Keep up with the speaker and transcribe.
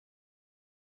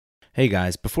Hey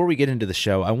guys, before we get into the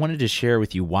show, I wanted to share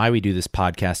with you why we do this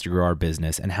podcast to grow our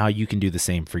business and how you can do the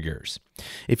same for yours.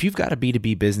 If you've got a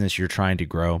B2B business you're trying to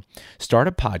grow, start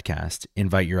a podcast,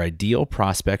 invite your ideal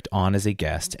prospect on as a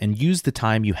guest, and use the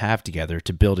time you have together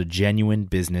to build a genuine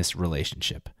business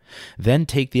relationship. Then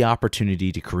take the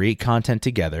opportunity to create content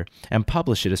together and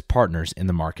publish it as partners in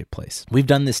the marketplace. We've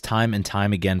done this time and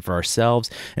time again for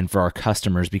ourselves and for our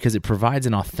customers because it provides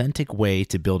an authentic way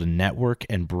to build a network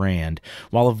and brand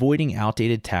while avoiding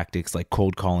outdated tactics like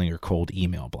cold calling or cold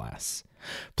email blasts.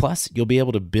 Plus, you'll be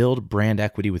able to build brand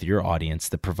equity with your audience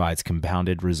that provides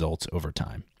compounded results over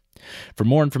time. For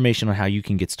more information on how you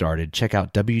can get started, check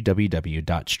out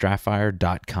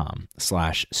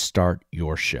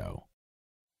www.strathfire.com/startyourshow.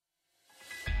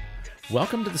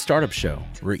 Welcome to the Startup Show,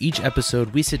 where each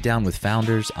episode we sit down with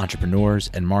founders, entrepreneurs,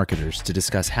 and marketers to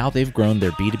discuss how they've grown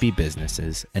their B2B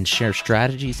businesses and share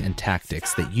strategies and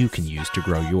tactics that you can use to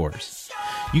grow yours.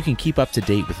 You can keep up to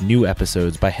date with new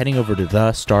episodes by heading over to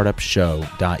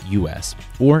thestartupshow.us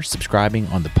or subscribing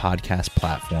on the podcast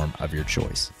platform of your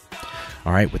choice.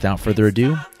 All right, without further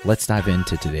ado, let's dive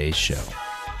into today's show.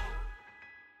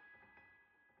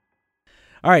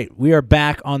 All right, we are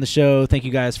back on the show. Thank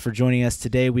you guys for joining us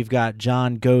today. We've got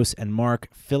John Gose and Mark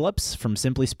Phillips from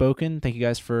Simply Spoken. Thank you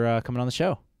guys for coming on the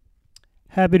show.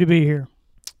 Happy to be here.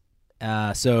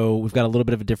 So we've got a little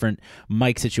bit of a different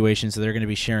mic situation, so they're going to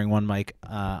be sharing one mic,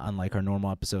 unlike our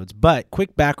normal episodes. But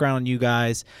quick background on you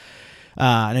guys.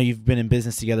 I know you've been in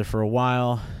business together for a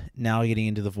while, now getting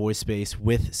into the voice space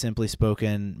with Simply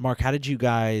Spoken. Mark, how did you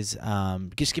guys,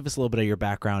 just give us a little bit of your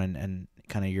background and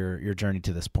kind of your journey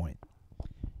to this point?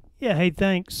 Yeah, hey,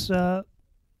 thanks.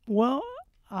 Well,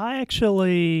 I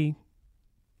actually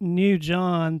knew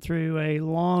John through a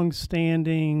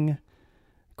long-standing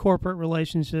corporate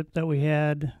relationship that we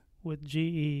had with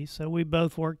GE. So we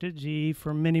both worked at GE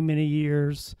for many, many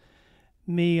years,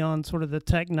 me on sort of the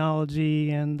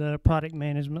technology and the product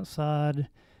management side,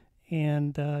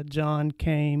 and John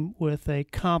came with a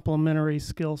complementary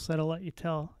skill set.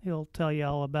 He'll tell you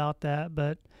all about that,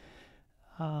 but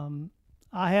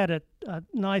I had a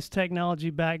nice technology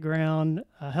background,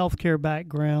 a healthcare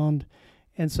background,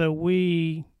 and so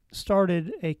we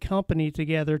started a company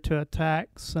together to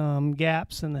attack some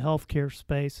gaps in the healthcare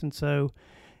space. And so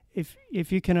if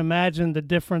you can imagine the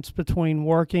difference between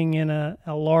working in a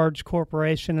large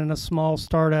corporation and a small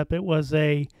startup, it was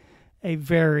a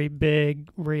very big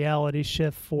reality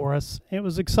shift for us. It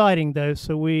was exciting, though,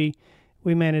 so we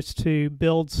managed to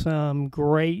build some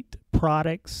great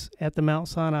products at the Mount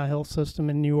Sinai Health System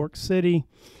in New York City,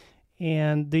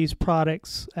 and these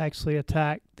products actually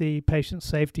attack the patient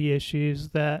safety issues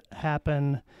that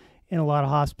happen in a lot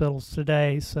of hospitals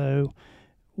today. So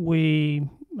we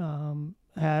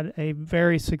had a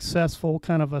very successful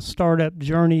kind of a startup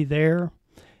journey there,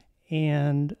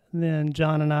 and then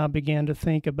John and I began to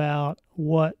think about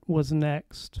what was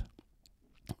next.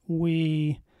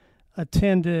 We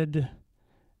attended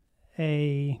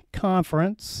a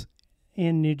conference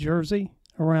in New Jersey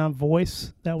around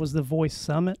voice. That was the Voice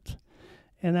Summit,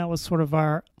 and that was sort of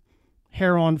our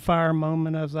hair on fire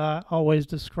moment, as I always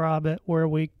describe it, where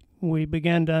we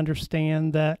began to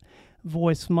understand that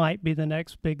voice might be the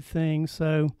next big thing.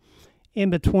 So in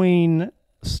between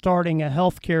starting a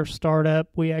healthcare startup,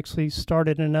 we actually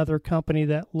started another company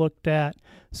that looked at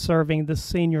serving the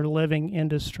senior living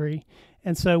industry.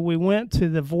 And so we went to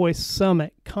the Voice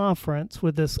Summit conference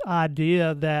with this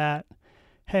idea that,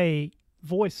 hey,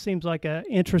 voice seems like an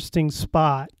interesting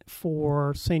spot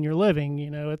for senior living. You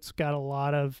know, it's got a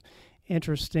lot of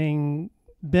interesting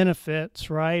benefits,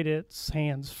 right? It's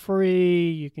hands-free.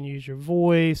 You can use your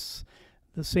voice.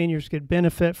 The seniors could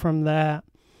benefit from that.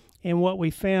 And what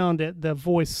we found at the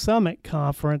Voice Summit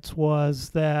conference was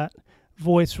that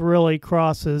voice really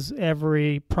crosses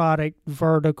every product,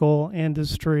 vertical,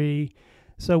 industry.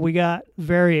 So we got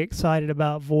very excited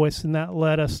about voice, and that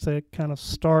led us to kind of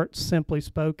start Simply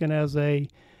Spoken as a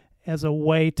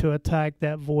way to attack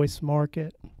that voice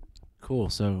market.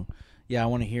 Cool. So, yeah, I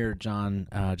want to hear John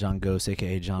Gose,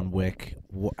 aka John Wick.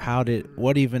 Why did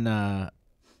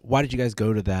you guys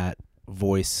go to that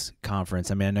voice conference?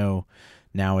 I mean, I know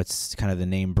now it's kind of the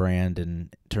name brand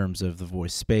in terms of the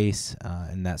voice space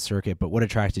in that circuit, but what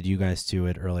attracted you guys to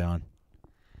it early on?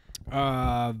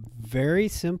 Very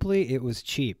simply, it was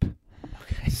cheap.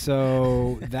 Okay.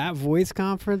 So that voice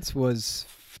conference was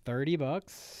 $30,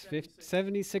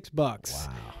 $76. Wow.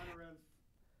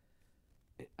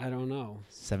 I don't know.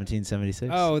 1776?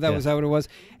 Oh, was that what it was?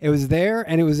 It was there,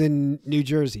 and it was in New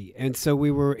Jersey. And so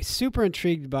we were super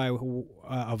intrigued by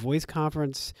a voice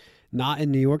conference not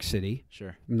in New York City,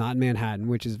 Sure. not in Manhattan,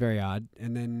 which is very odd.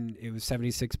 And then it was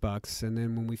 $76. And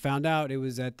then when we found out it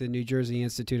was at the New Jersey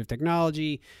Institute of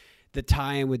Technology, the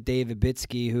tie-in with David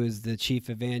Bitsky, who is the chief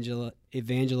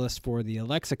evangelist for the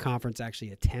Alexa conference,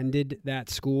 actually attended that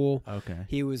school. Okay.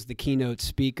 He was the keynote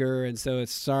speaker, and so it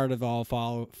sort of all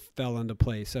fell into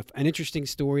place. So an interesting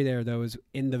story there, though, is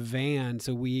in the van.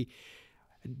 So we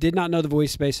did not know the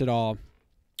voice space at all.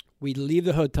 We leave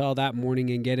the hotel that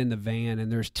morning and get in the van,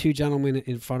 and there's two gentlemen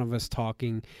in front of us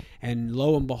talking. And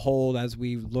lo and behold, as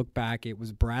we look back, it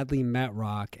was Bradley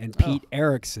Metrock and Pete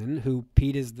Erickson, who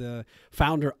Pete is the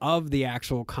founder of the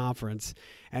actual conference,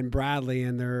 and Bradley,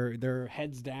 and their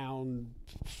heads down,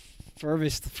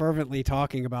 fervently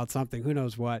talking about something, who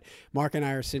knows what. Mark and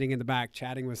I are sitting in the back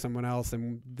chatting with someone else,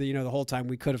 and the whole time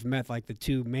we could have met like the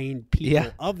two main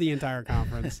people of the entire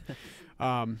conference.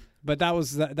 But that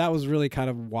was really kind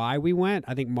of why we went.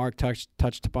 I think Mark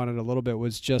touched upon it a little bit,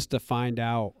 was just to find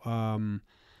out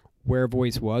where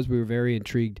voice was. We were very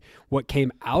intrigued. What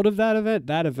came out of that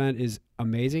event is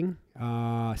amazing.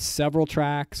 Several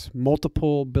tracks,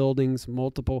 multiple buildings,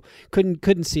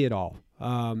 couldn't see it all.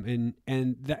 And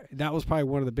that was probably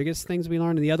one of the biggest things we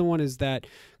learned. And the other one is that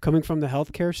coming from the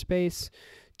healthcare space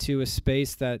to a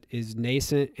space that is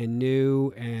nascent and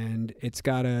new, and it's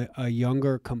got a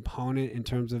younger component in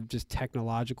terms of just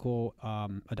technological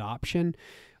adoption.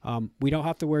 We don't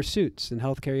have to wear suits. In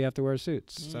healthcare, you have to wear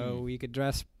suits. So you could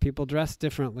people dress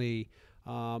differently.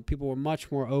 People were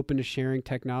much more open to sharing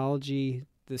technology.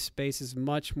 The space is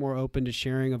much more open to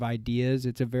sharing of ideas.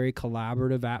 It's a very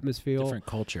collaborative atmosphere. Different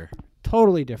culture.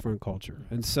 Totally different culture.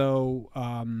 And so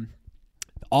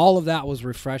all of that was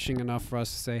refreshing enough for us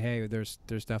to say, hey, there's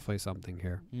definitely something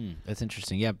here. That's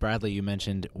interesting. Yeah, Bradley, you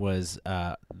mentioned, was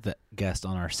the guest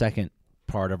on our second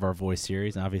part of our voice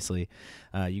series. And obviously,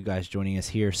 you guys joining us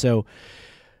here. So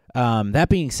that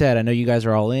being said, I know you guys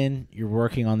are all in. You're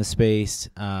working on the space.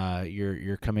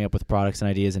 You're coming up with products and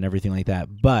ideas and everything like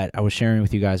that. But I was sharing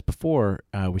with you guys before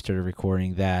we started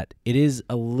recording that it is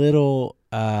a little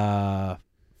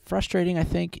frustrating, I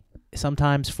think,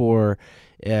 sometimes for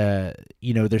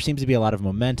there seems to be a lot of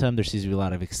momentum, there seems to be a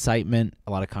lot of excitement,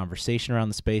 a lot of conversation around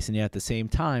the space, and yet at the same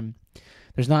time,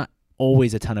 there's not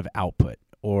always a ton of output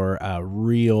or a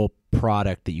real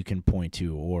product that you can point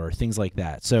to or things like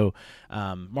that. So,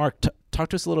 Mark, talk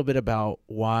to us a little bit about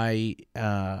why,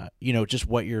 just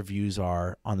what your views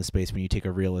are on the space when you take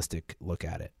a realistic look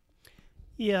at it.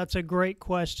 Yeah, it's a great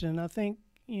question. I think,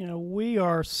 we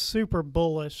are super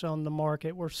bullish on the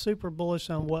market. We're super bullish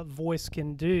on what voice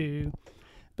can do.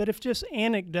 But if just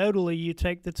anecdotally you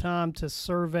take the time to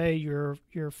survey your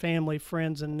family,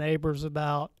 friends, and neighbors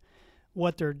about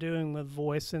what they're doing with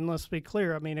voice, and let's be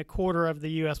clear, I mean, a quarter of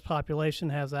the U.S. population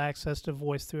has access to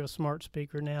voice through a smart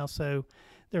speaker now, so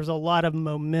there's a lot of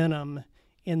momentum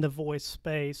in the voice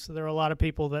space. So there are a lot of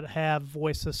people that have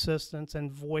voice assistants and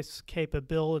voice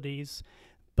capabilities.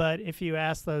 But if you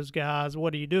ask those guys,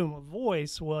 what are you doing with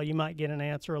voice? Well, you might get an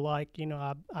answer like,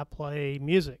 I play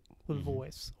music with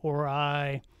voice, or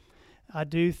I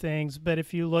do things. But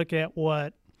if you look at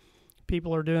what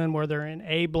people are doing where they're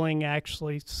enabling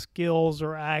actually skills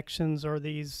or actions or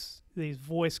these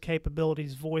voice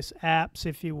capabilities, voice apps,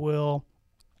 if you will,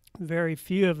 very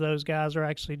few of those guys are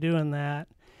actually doing that.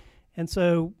 And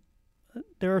so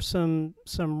there are some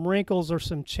wrinkles or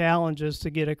some challenges to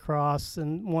get across,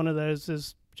 and one of those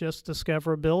is just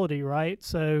discoverability, right?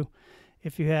 So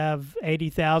if you have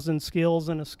 80,000 skills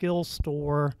in a skills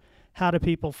store, how do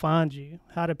people find you?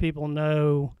 How do people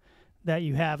know that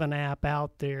you have an app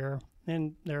out there?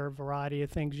 And there are a variety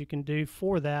of things you can do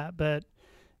for that.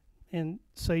 And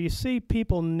so you see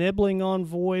people nibbling on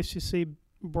voice. You see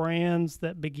brands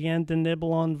that begin to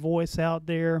nibble on voice out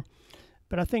there.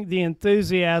 But I think the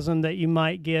enthusiasm that you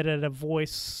might get at a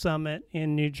voice summit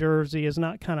in New Jersey is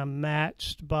not kind of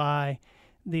matched by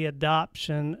the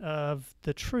adoption of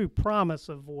the true promise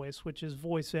of voice, which is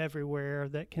voice everywhere,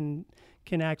 that can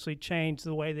actually change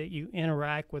the way that you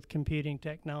interact with computing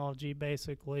technology,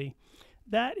 basically.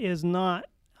 That is not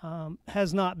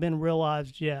has not been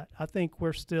realized yet. I think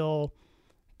we're still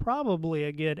probably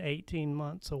a good 18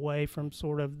 months away from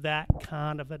sort of that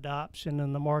kind of adoption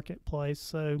in the marketplace.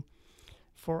 So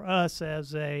for us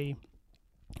as a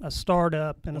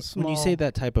startup and a small... When you say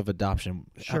that type of adoption,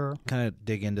 sure, kind of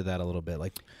dig into that a little bit,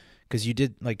 like, because you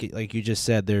did, like you just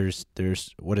said, there's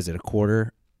what is it, a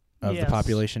quarter of the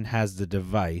population has the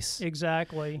device.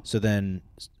 Exactly. So then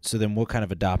what kind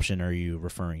of adoption are you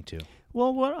referring to?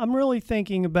 Well, what I'm really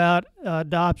thinking about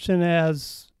adoption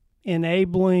as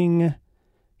enabling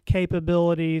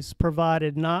capabilities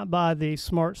provided not by the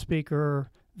smart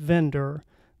speaker vendor,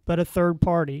 but a third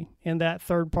party. And that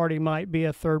third party might be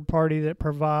a third party that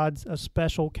provides a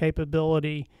special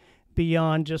capability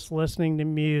beyond just listening to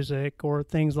music or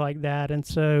things like that. And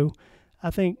so I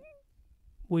think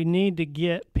we need to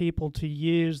get people to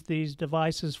use these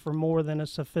devices for more than a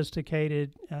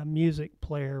sophisticated music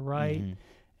player, right? Mm-hmm.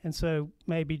 And so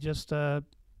maybe just a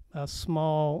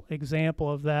small example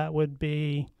of that would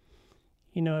be,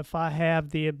 you know, if I have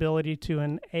the ability to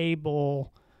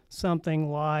enable something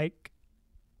like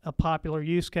a popular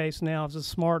use case now is a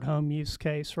smart home use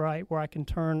case, right, where I can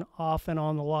turn off and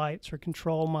on the lights or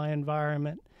control my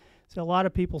environment. So a lot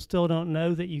of people still don't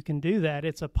know that you can do that.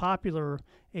 It's a popular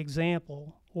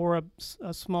example. Or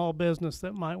a small business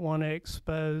that might want to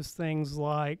expose things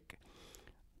like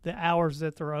the hours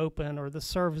that they're open or the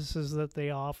services that they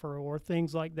offer or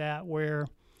things like that, where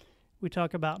we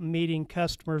talk about meeting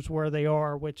customers where they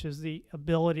are, which is the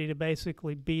ability to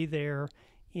basically be there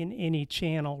in any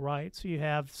channel, right? So you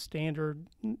have standard,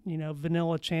 you know,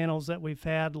 vanilla channels that we've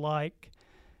had, like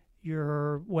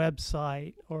your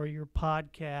website or your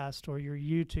podcast or your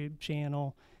YouTube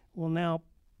channel. Well, now,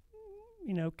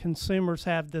 you know, consumers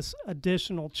have this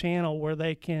additional channel where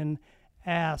they can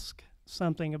ask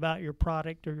something about your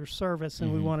product or your service,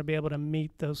 and we want to be able to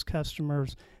meet those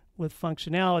customers with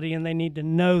functionality, and they need to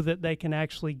know that they can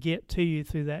actually get to you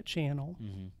through that channel.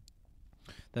 Mm-hmm.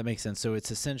 That makes sense. So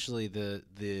it's essentially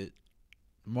the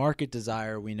market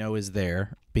desire we know is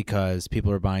there because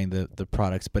people are buying the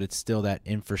products, but it's still that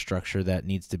infrastructure that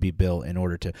needs to be built in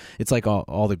order to, it's like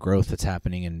all the growth that's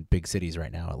happening in big cities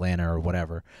right now, Atlanta or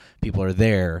whatever. People are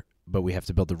there, but we have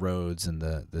to build the roads and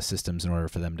the systems in order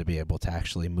for them to be able to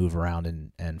actually move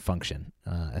around and function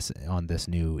on this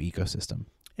new ecosystem.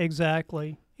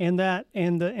 Exactly. And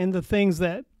the things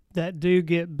that do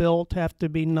get built have to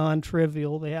be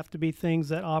non-trivial. They have to be things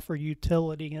that offer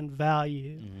utility and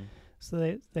value. Mm-hmm.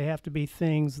 So they have to be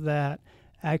things that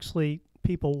actually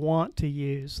people want to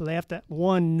use. So they have to,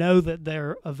 one, know that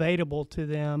they're available to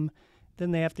them,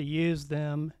 then they have to use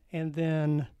them, and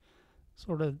then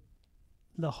sort of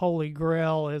the holy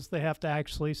grail is they have to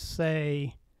actually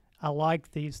say, I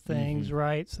like these things,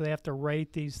 right? So they have to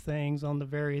rate these things on the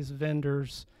various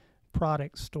vendors'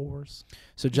 product stores.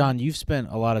 So John, you've spent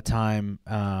a lot of time,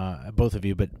 both of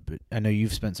you, but I know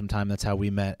you've spent some time. That's how we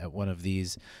met at one of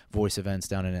these voice events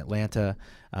down in Atlanta,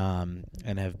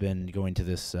 and have been going to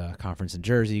this conference in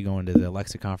Jersey, going to the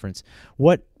Alexa conference.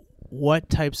 What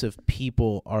types of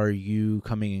people are you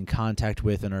coming in contact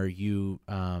with, and are you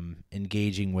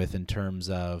engaging with in terms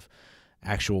of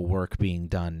actual work being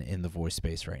done in the voice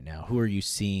space right now? Who are you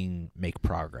seeing make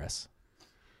progress?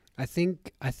 I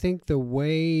think the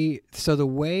way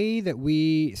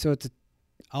that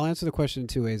I'll answer the question in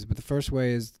two ways, but the first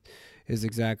way is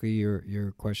exactly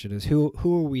your question is who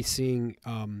are we seeing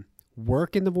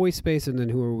work in the voice space, and then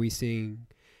who are we seeing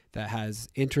that has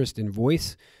interest in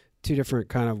voice? Two different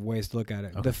kind of ways to look at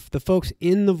it. Okay. The folks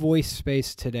in the voice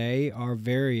space today are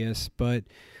various, but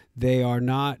they are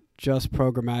not just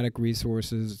programmatic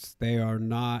resources. They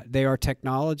are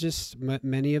technologists,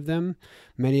 many of them.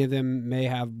 Many of them may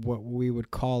have what we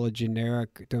would call a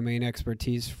generic domain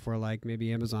expertise for like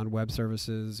maybe Amazon Web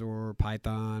Services or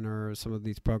Python or some of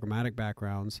these programmatic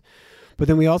backgrounds. But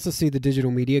then we also see the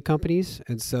digital media companies.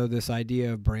 And so this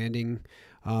idea of branding,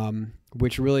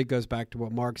 which really goes back to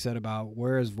what Mark said about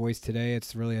where is voice today.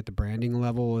 It's really at the branding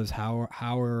level, is how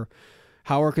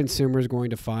are consumers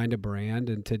going to find a brand?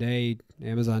 And today,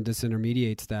 Amazon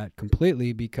disintermediates that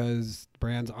completely because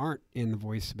brands aren't in the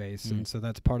voice space. And so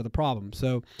that's part of the problem.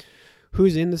 So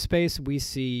who's in the space? We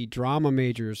see drama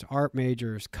majors, art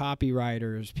majors,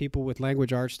 copywriters, people with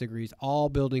language arts degrees, all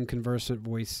building conversant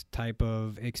voice type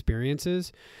of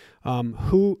experiences.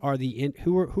 Who are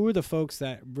the folks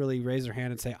that really raise their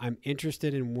hand and say, I'm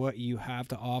interested in what you have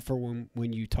to offer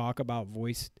when you talk about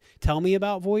voice? Tell me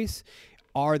about voice.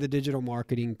 Are the digital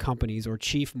marketing companies or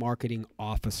chief marketing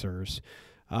officers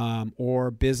or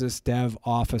business dev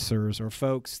officers or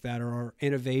folks that are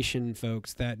innovation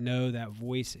folks that know that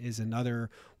voice is another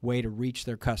way to reach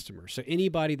their customers. So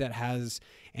anybody that has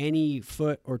any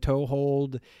foot or toe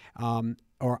hold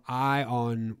or eye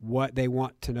on what they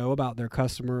want to know about their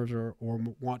customers or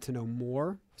want to know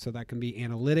more. So that can be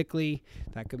analytically,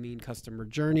 that could mean customer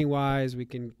journey wise. We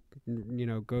can,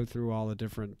 go through all the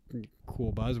different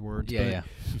cool buzzwords.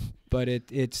 But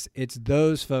it's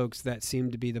those folks that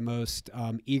seem to be the most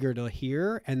eager to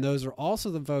hear, and those are also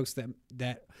the folks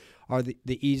that are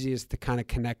the easiest to kind of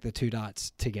connect the two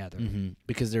dots together. Mm-hmm.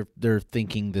 Because they're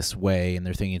thinking this way, and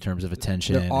they're thinking in terms of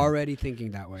attention. They're already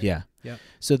thinking that way. Yeah. Yep.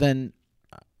 So then,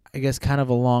 I guess kind of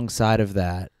alongside of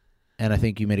that, and I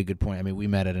think you made a good point. I mean, we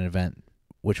met at an event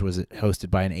which was hosted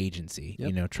by an agency,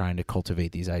 Yep. Trying to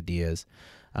cultivate these ideas.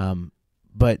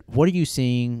 But what are you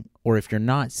seeing, or if you're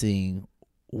not seeing,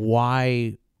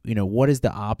 why, what is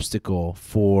the obstacle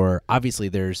for, obviously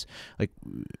there's like,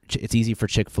 it's easy for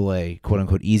Chick-fil-A, quote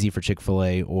unquote, easy for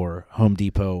Chick-fil-A or Home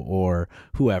Depot or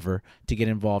whoever to get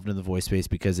involved in the voice space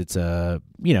because it's a,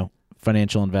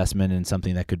 financial investment and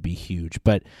something that could be huge.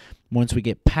 But once we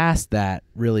get past that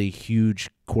really huge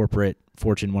corporate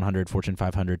Fortune 100, Fortune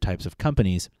 500 types of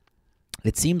companies,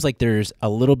 it seems like there's a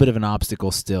little bit of an obstacle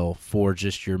still for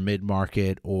just your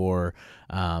mid-market or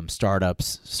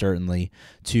startups, certainly,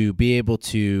 to be able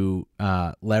to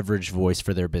leverage voice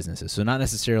for their businesses. So not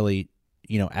necessarily,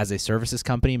 as a services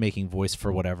company making voice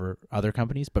for whatever other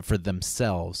companies, but for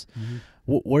themselves. Mm-hmm.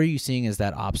 What are you seeing as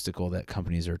that obstacle that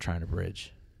companies are trying to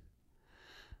bridge?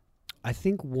 I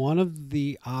think one of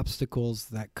the obstacles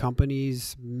that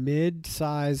companies,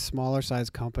 mid-size, smaller-size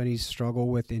companies struggle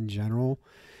with in general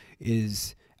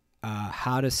is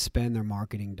how to spend their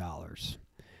marketing dollars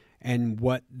and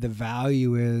what the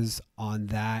value is on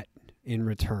that in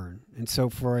return. And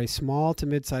so for a small to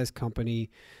mid-sized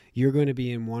company, you're going to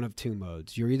be in one of two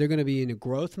modes. You're either going to be in a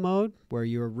growth mode where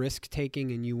you're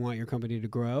risk-taking and you want your company to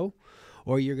grow,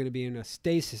 or you're going to be in a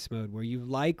stasis mode where you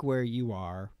like where you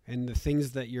are and the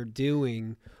things that you're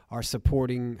doing are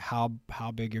supporting how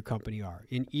big your company are.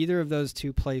 In either of those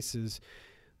two places,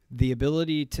 the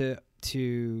ability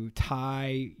to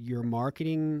tie your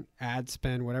marketing, ad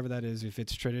spend, whatever that is, if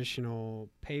it's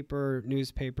traditional paper,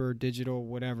 newspaper, digital,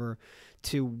 whatever,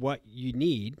 to what you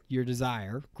need, your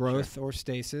desire, growth or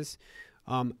stasis,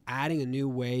 adding a new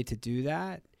way to do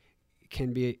that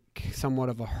can be somewhat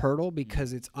of a hurdle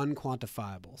because it's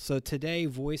unquantifiable. So today,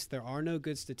 voice, there are no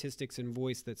good statistics in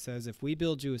voice that says if we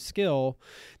build you a skill,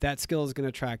 that skill is going to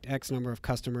attract X number of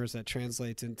customers that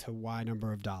translates into Y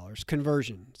number of dollars.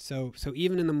 Conversion. So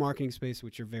even in the marketing space,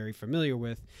 which you're very familiar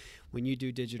with, when you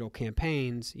do digital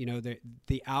campaigns,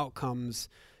 the outcomes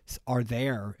are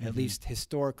there, at least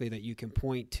historically, that you can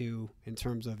point to in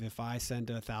terms of if I send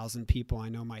 1,000 people, I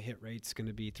know my hit rate's going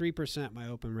to be 3%, my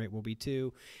open rate will be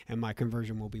 2%, and my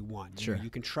conversion will be 1%. Sure. You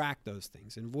can track those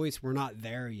things. In voice, we're not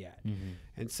there yet.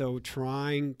 And so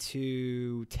trying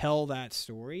to tell that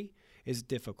story is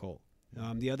difficult.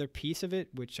 The other piece of it,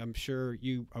 which I'm sure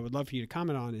I would love for you to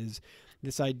comment on, is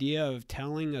this idea of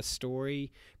telling a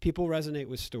story. People resonate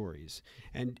with stories.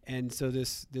 And so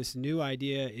this new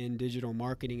idea in digital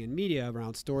marketing and media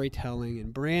around storytelling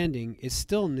and branding is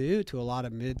still new to a lot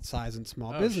of mid-size and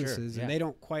small businesses. Sure. Yeah. And they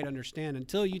don't quite understand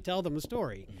until you tell them a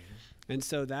story. And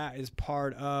so that is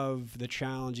part of the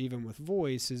challenge even with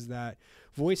voice, is that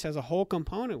voice has a whole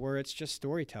component where it's just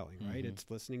storytelling, right? It's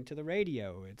listening to the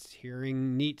radio, it's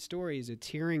hearing neat stories,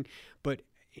 but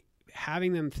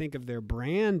having them think of their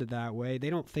brand that way, they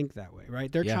don't think that way,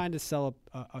 right? They're trying to sell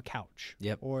a couch,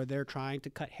 or they're trying to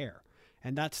cut hair,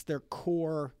 and that's their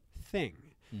core thing.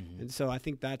 And so I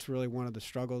think that's really one of the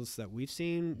struggles that we've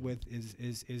seen with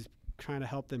is trying to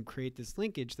help them create this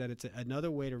linkage that it's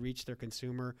another way to reach their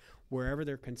consumer wherever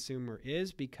their consumer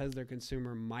is, because their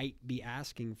consumer might be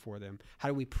asking for them. How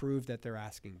do we prove that they're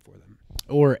asking for them?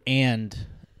 And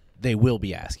they will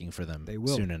be asking for them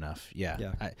soon enough. Yeah.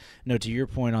 To your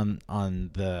point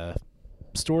on the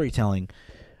storytelling,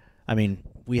 I mean,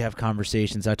 we have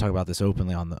conversations. I talk about this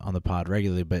openly on the pod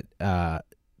regularly, but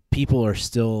people are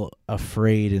still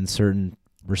afraid in certain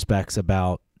respects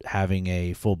about having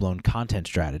a full-blown content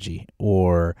strategy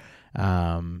or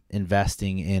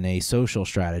investing in a social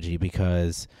strategy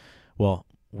because, well,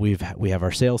 we have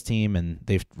our sales team and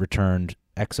they've returned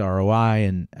X ROI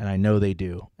and I know they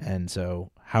do. And so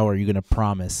how are you going to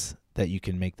promise that you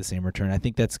can make the same return? I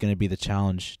think that's going to be the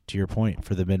challenge, to your point,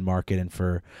 for the mid-market and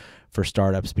for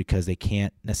startups, because they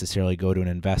can't necessarily go to an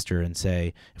investor and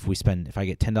say, if I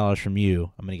get $10 from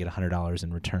you, I'm going to get $100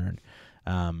 in return.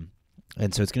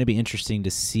 And so it's going to be interesting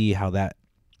to see how that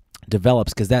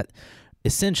develops, because that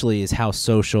essentially is how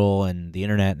social and the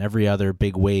internet and every other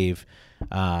big wave,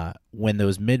 when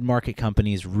those mid-market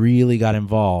companies really got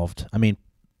involved. I mean,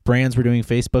 brands were doing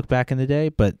Facebook back in the day,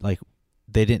 but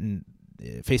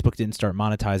Facebook didn't start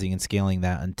monetizing and scaling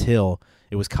that until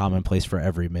it was commonplace for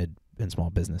every mid and small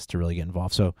business to really get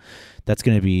involved. So that's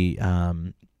going to be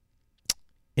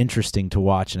interesting to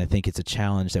watch, and I think it's a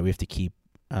challenge that we have to keep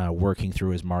working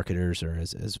through as marketers or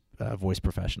as voice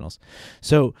professionals.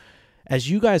 So as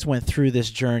you guys went through this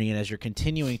journey and as you're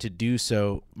continuing to do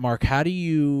so, Mark, how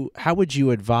would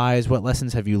you advise, what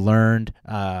lessons have you learned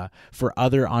for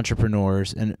other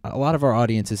entrepreneurs? And a lot of our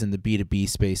audience is in the B2B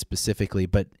space specifically,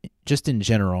 but just in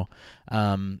general,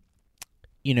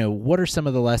 what are some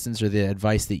of the lessons or the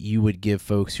advice that you would give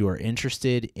folks who are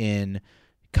interested in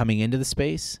coming into the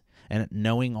space and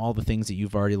knowing all the things that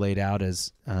you've already laid out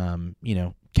as,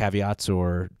 caveats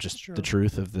or just the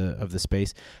truth of the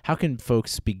space, how can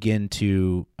folks begin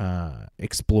to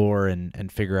explore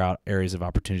and figure out areas of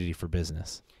opportunity for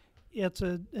business? It's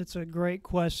a great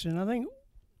question. I think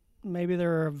maybe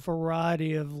there are a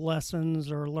variety of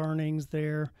lessons or learnings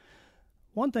there.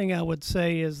 One thing I would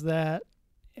say is that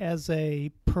as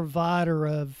a provider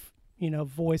of,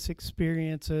 voice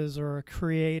experiences or a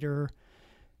creator,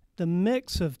 the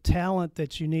mix of talent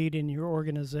that you need in your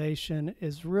organization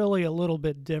is really a little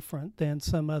bit different than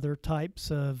some other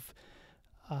types of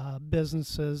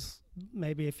businesses.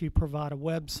 Maybe if you provide a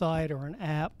website or an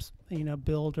app,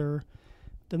 builder,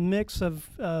 the mix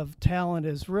of talent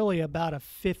is really about a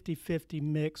 50-50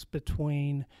 mix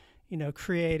between,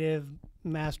 creative,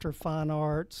 master fine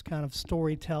arts, kind of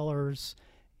storytellers,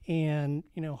 and,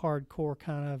 hardcore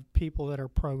kind of people that are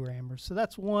programmers. So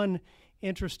that's one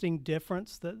interesting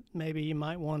difference that maybe you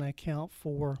might want to account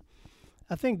for.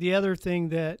 I think the other thing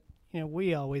that,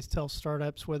 we always tell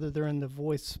startups, whether they're in the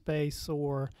voice space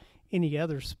or any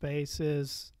other space,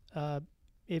 is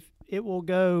if it will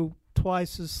go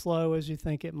twice as slow as you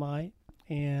think it might,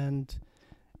 and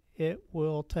it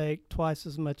will take twice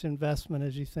as much investment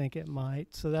as you think it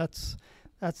might. So that's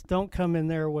don't come in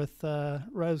there with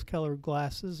rose-colored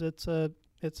glasses. It's a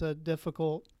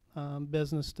difficult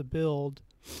business to build.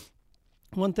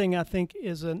 One thing I think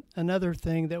is another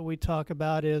thing that we talk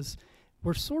about is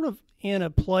we're sort of in a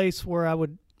place where I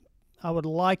would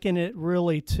liken it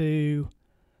really to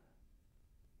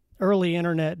early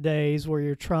internet days, where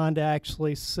you're trying to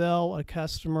actually sell a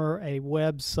customer a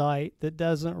website that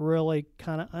doesn't really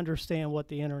kind of understand what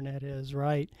the internet is,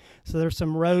 right? So there's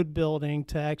some road building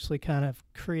to actually kind of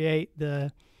create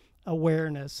the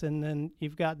awareness, and then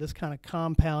you've got this kind of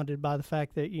compounded by the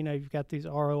fact that you've got these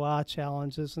ROI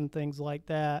challenges and things like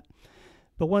that.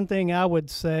 But one thing I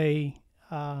would say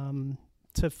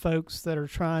to folks that are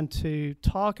trying to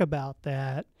talk about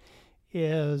that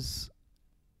is,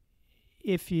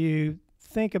 if you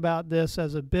think about this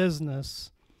as a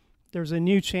business, there's a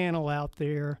new channel out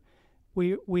there.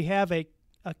 We have a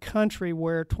country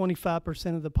where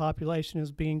 25% of the population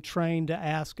is being trained to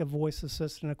ask a voice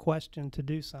assistant a question to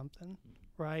do something,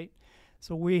 right?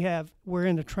 So we're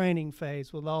in the training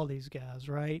phase with all these guys,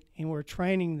 right? And we're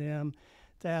training them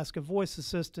to ask a voice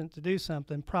assistant to do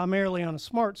something, primarily on a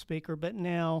smart speaker, but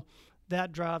now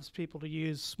that drives people to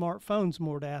use smartphones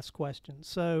more to ask questions.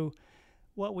 So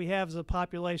what we have is a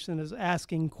population that is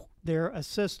asking their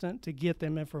assistant to get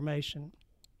them information.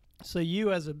 So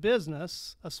you as a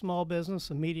business, a small business,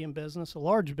 a medium business, a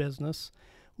large business,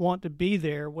 want to be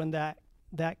there when that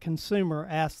consumer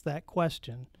asks that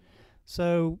question.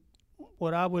 So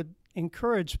what I would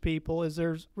encourage people is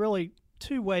there's really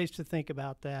two ways to think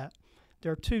about that.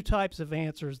 There are two types of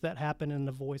answers that happen in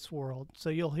the voice world. So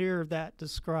you'll hear that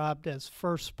described as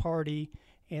first party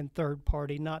and third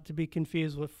party, not to be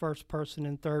confused with first person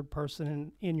and third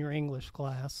person in your English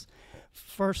class.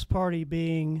 First party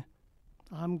being,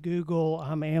 I'm Google,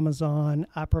 I'm Amazon,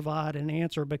 I provide an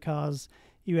answer because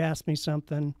you asked me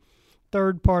something.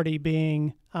 Third party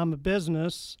being, I'm a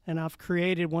business and I've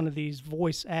created one of these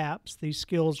voice apps, these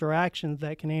skills or actions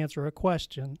that can answer a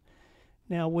question.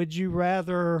 Now, would you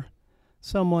rather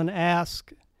someone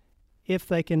ask if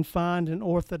they can find an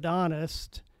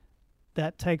orthodontist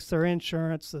that takes their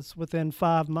insurance that's within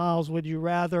 5 miles? Would you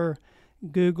rather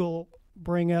Google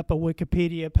bring up a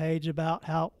Wikipedia page about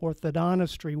how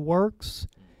orthodontistry works,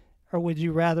 or would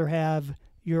you rather have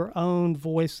your own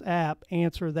voice app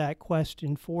answer that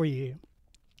question for you?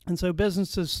 And so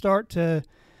businesses start to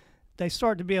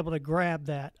be able to grab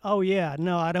that. Oh yeah,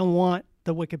 no, I don't want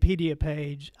the Wikipedia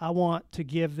page. I want to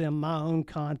give them my own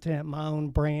content, my own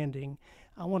branding.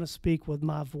 I want to speak with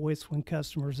my voice when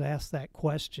customers ask that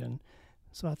question.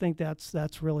 So I think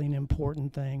that's really an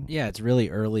important thing. Yeah, it's really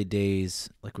early days,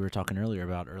 like we were talking earlier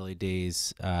about early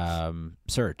days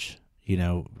search,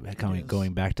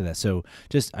 going back to that. So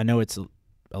I know it's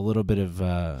a little bit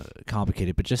of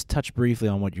complicated, but just touch briefly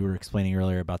on what you were explaining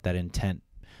earlier about that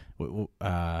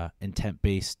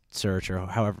intent-based search, or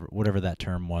whatever that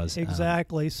term was.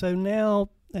 Exactly. So now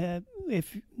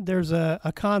if there's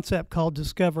a concept called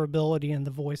discoverability in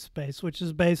the voice space, which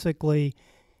is basically,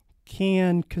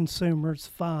 can consumers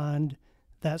find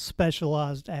that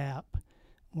specialized app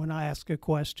when I ask a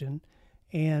question?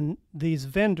 And these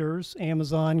vendors,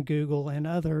 Amazon, Google, and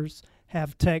others,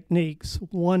 have techniques.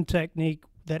 One technique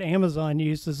that Amazon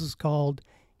uses is called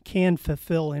can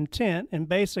fulfill intent. And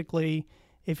basically,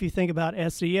 if you think about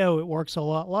SEO, it works a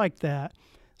lot like that.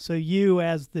 So you,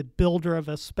 as the builder of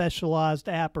a specialized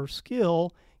app or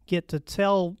skill, get to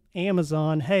tell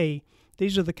Amazon, hey,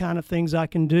 these are the kind of things I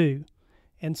can do.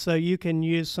 And so you can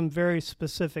use some very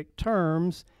specific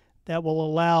terms that will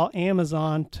allow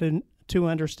Amazon to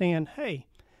understand, hey,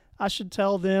 I should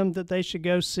tell them that they should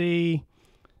go see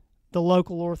the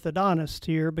local orthodontist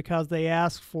here because they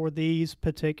ask for these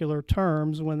particular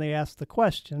terms when they ask the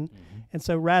question. Mm-hmm. And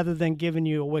so rather than giving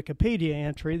you a Wikipedia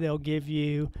entry, they'll give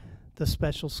you the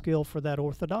special skill for that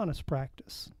orthodontist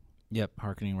practice. Yep,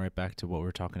 harkening right back to what we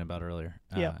were talking about earlier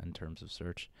in terms of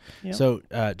search. Yep. So,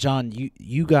 John,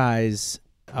 you guys,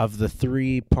 of the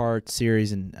 3-part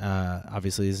series, and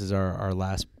obviously this is our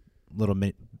last little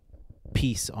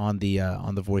piece on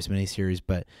the Voice mini-series,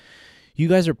 but you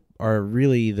guys are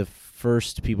really the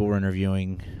first people we're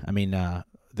interviewing. I mean, the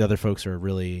other folks are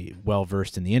really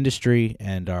well-versed in the industry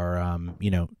and are,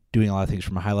 doing a lot of things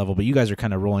from a high level, but you guys are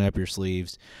kind of rolling up your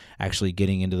sleeves, actually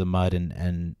getting into the mud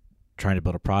and trying to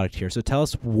build a product here. So tell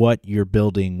us what you're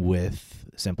building with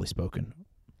Simply Spoken.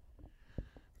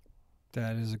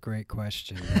 That is a great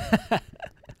question.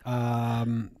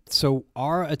 So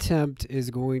our attempt is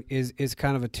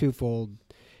kind of a twofold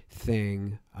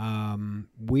thing.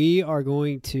 We are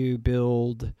going to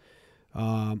build.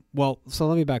 So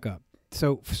let me back up.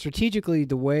 So strategically,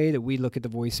 the way that we look at the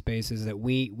voice space is that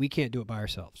we can't do it by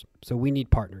ourselves. So we need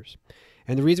partners.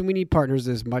 And the reason we need partners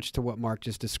is much to what Mark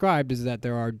just described, is that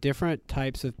there are different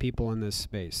types of people in this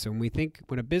space. So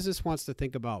when a business wants to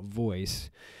think about voice,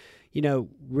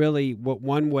 really what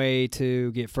one way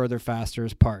to get further faster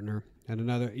is partner. And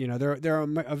another, there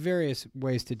are various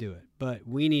ways to do it, but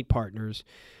we need partners.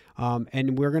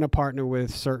 And we're going to partner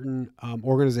with certain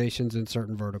organizations in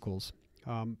certain verticals.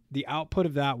 The output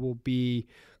of that will be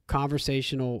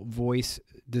conversational voice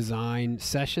design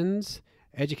sessions,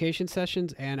 education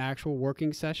sessions, and actual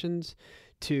working sessions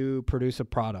to produce a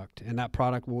product. And that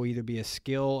product will either be a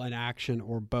skill, an action,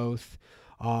 or both,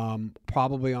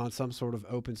 probably on some sort of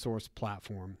open source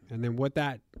platform. And then what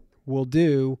that will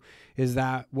do is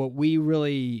that what we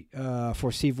really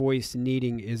foresee voice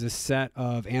needing is a set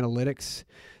of analytics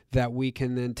that we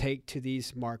can then take to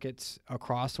these markets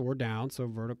across or down, so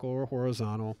vertical or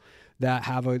horizontal, that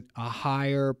have a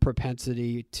higher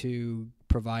propensity to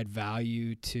provide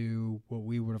value to what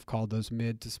we would have called those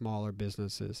mid to smaller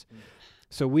businesses. Mm-hmm.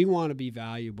 So we want to be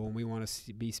valuable, and we want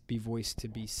to be voiced to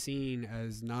be seen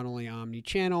as not only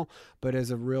omni-channel, but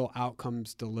as a real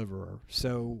outcomes deliverer.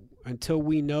 So until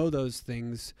we know those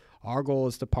things, our goal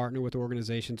is to partner with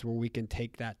organizations where we can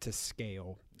take that to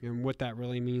scale. And what that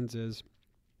really means is,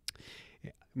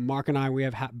 Mark and I, we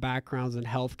have backgrounds in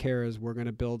healthcare, as we're going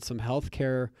to build some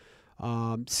healthcare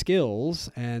skills,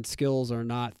 and skills are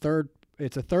not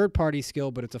it's a third-party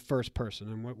skill, but it's a first person.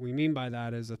 And what we mean by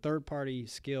that is a third-party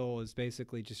skill is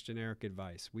basically just generic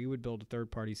advice. We would build a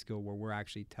third-party skill where we're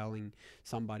actually telling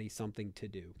somebody something to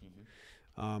do,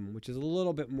 which is a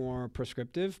little bit more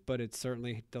prescriptive, but it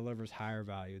certainly delivers higher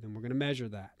value. Then we're going to measure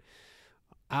that.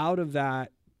 Out of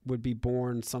that would be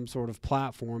born some sort of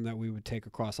platform that we would take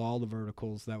across all the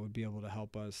verticals that would be able to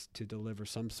help us to deliver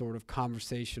some sort of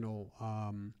conversational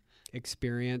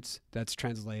experience that's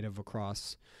translative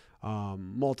across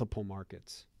multiple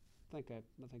markets. I think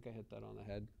I hit that on the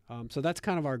head. So that's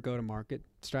kind of our go-to-market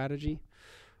strategy.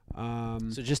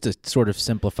 So just to sort of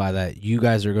simplify that, you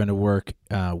guys are going to work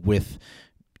with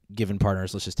given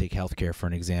partners. Let's just take healthcare for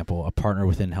an example, a partner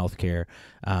within healthcare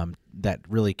that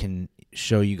really can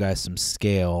show you guys some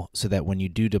scale, so that when you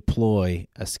do deploy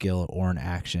a skill or an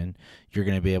action, you're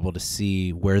going to be able to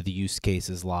see where the use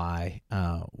cases lie,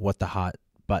 what the hot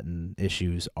button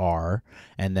issues are,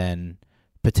 and then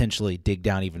potentially dig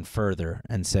down even further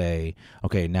and say,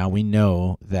 okay, now we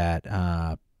know that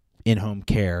in-home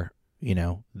care,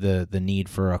 the need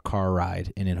for a car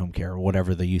ride in in-home care, or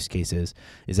whatever the use case is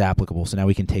applicable. So now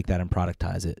we can take that and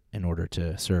productize it in order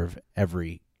to serve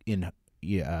every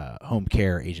home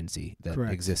care agency that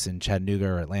Correct. exists in Chattanooga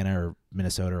or Atlanta or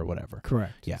Minnesota or whatever.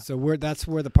 Correct. Yeah. So that's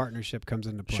where the partnership comes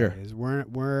into play. Sure. Is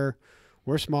we're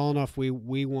small enough. We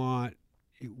want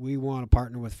to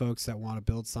partner with folks that want to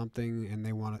build something, and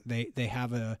they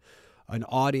have an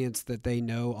audience that they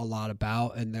know a lot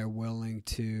about, and they're willing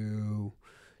to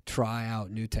try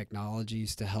out new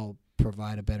technologies to help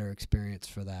provide a better experience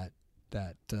for that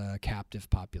captive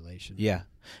population. Yeah.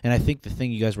 And I think the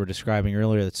thing you guys were describing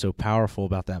earlier that's so powerful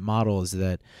about that model is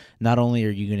that not only are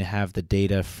you going to have the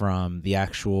data from the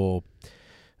actual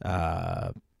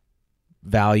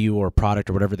value or product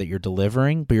or whatever that you're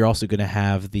delivering, but you're also going to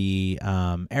have the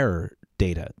error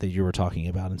data that you were talking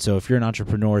about. And so if you're an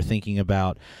entrepreneur thinking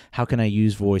about how can I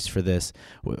use voice for this,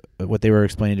 what they were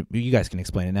explaining, you guys can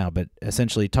explain it now, but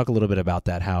essentially talk a little bit about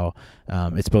that, how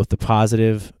it's both the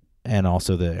positive and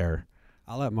also the error.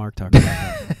 I'll let Mark talk about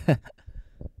that.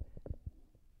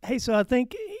 Hey, so I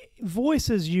think voice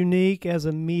is unique as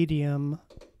a medium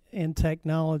in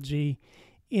technology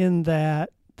in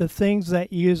that the things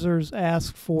that users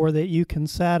ask for that you can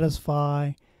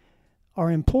satisfy are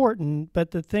important,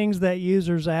 but the things that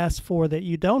users ask for that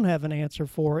you don't have an answer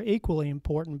for are equally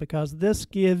important, because this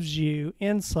gives you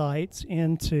insights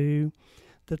into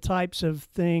the types of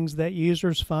things that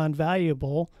users find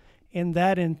valuable, and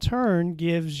that in turn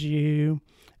gives you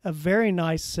a very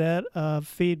nice set of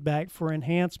feedback for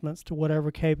enhancements to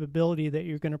whatever capability that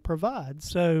you're going to provide.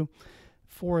 So,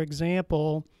 for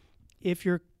example, if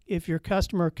your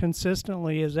customer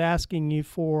consistently is asking you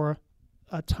for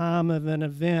a time of an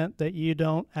event that you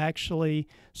don't actually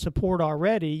support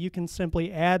already, you can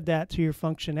simply add that to your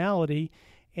functionality,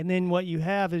 and then what you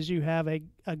have is you have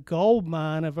a gold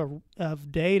mine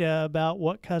of data about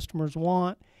what customers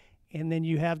want, and then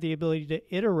you have the ability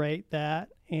to iterate that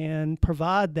and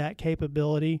provide that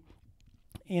capability.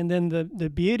 And then the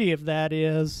beauty of that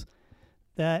is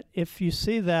that if you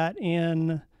see that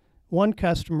in one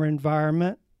customer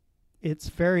environment, it's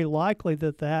very likely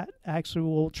that that actually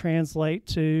will translate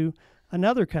to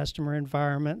another customer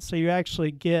environment. So you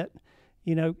actually get,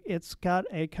 it's got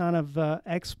a kind of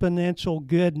exponential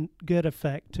good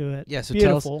effect to it. Yeah, so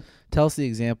beautiful. Tell us the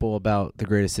example about the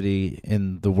greatest city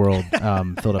in the world,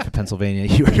 Philadelphia, Pennsylvania.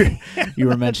 You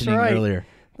were mentioning right. earlier.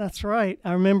 That's right.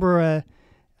 I remember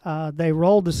they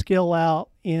rolled a skill out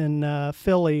in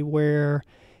Philly where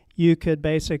you could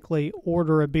basically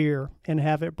order a beer and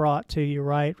have it brought to you,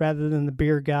 right? Rather than the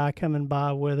beer guy coming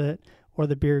by with it, or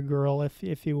the beer girl,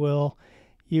 if you will.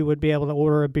 You would be able to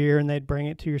order a beer and they'd bring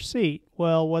it to your seat.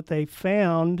 Well, what they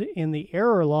found in the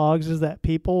error logs is that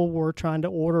people were trying to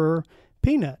order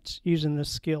peanuts using this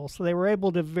skill. So they were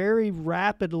able to very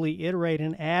rapidly iterate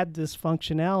and add this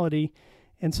functionality.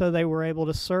 And so they were able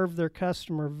to serve their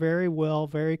customer very well,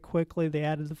 very quickly. They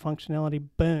added the functionality,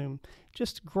 boom.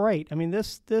 Just great. I mean,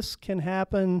 this can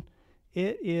happen.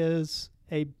 It is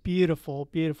a beautiful,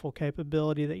 beautiful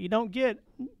capability that you don't get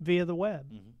via the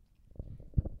web. Mm-hmm.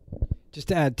 Just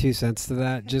to add 2 cents to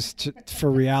that, just for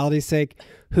reality's sake,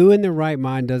 who in their right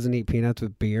mind doesn't eat peanuts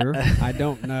with beer? I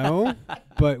don't know,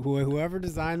 but whoever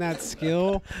designed that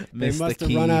skill, they must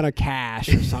have run out of cash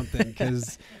or something,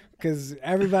 because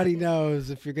everybody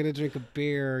knows if you're gonna drink a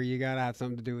beer, you gotta have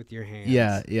something to do with your hands.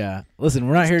 Yeah. Listen,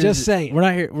 we're not here. Just saying. We're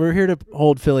not here. We're here to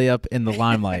hold Philly up in the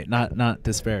limelight, not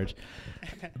disparage.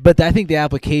 But I think the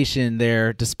application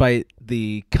there, despite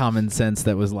the common sense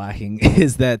that was lacking,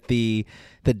 is that the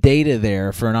data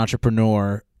there for an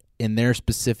entrepreneur in their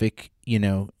specific,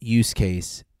 use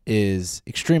case is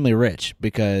extremely rich,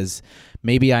 because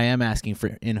maybe I am asking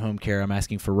for in-home care, I'm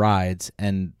asking for rides,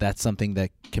 and that's something that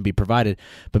can be provided.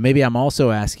 But maybe I'm also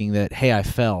asking that, hey, I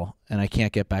fell and I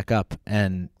can't get back up.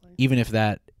 And even if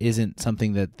that isn't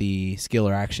something that the skill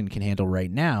or action can handle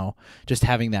right now, just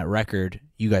having that record,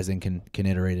 you guys then can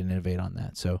iterate and innovate on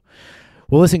that. So,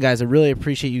 well, listen, guys, I really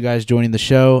appreciate you guys joining the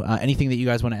show. Anything that you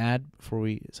guys want to add before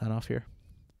we sign off here?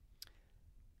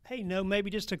 Hey, maybe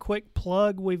just a quick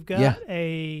plug. We've got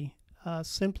a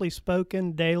Simply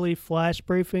Spoken daily flash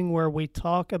briefing where we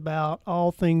talk about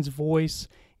all things voice.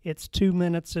 It's 2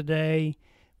 minutes a day.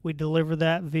 We deliver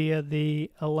that via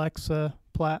the Alexa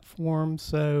platform.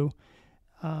 So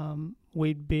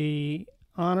we'd be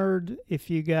honored if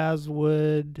you guys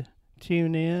would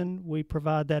tune in. We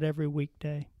provide that every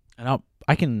weekday. And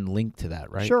I can link to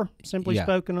that, right? Sure. Simply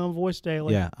Spoken on Voice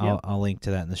Daily. Yeah, I'll link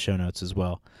to that in the show notes as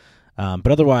well.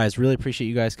 But otherwise, really appreciate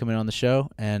you guys coming on the show,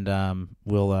 and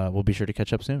we'll be sure to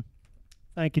catch up soon.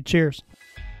 Thank you. Cheers.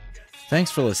 Thanks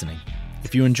for listening.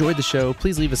 If you enjoyed the show,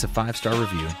 please leave us a 5-star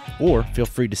review, or feel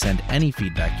free to send any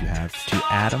feedback you have to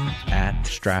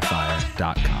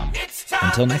adam@strathfire.com.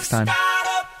 Until next time.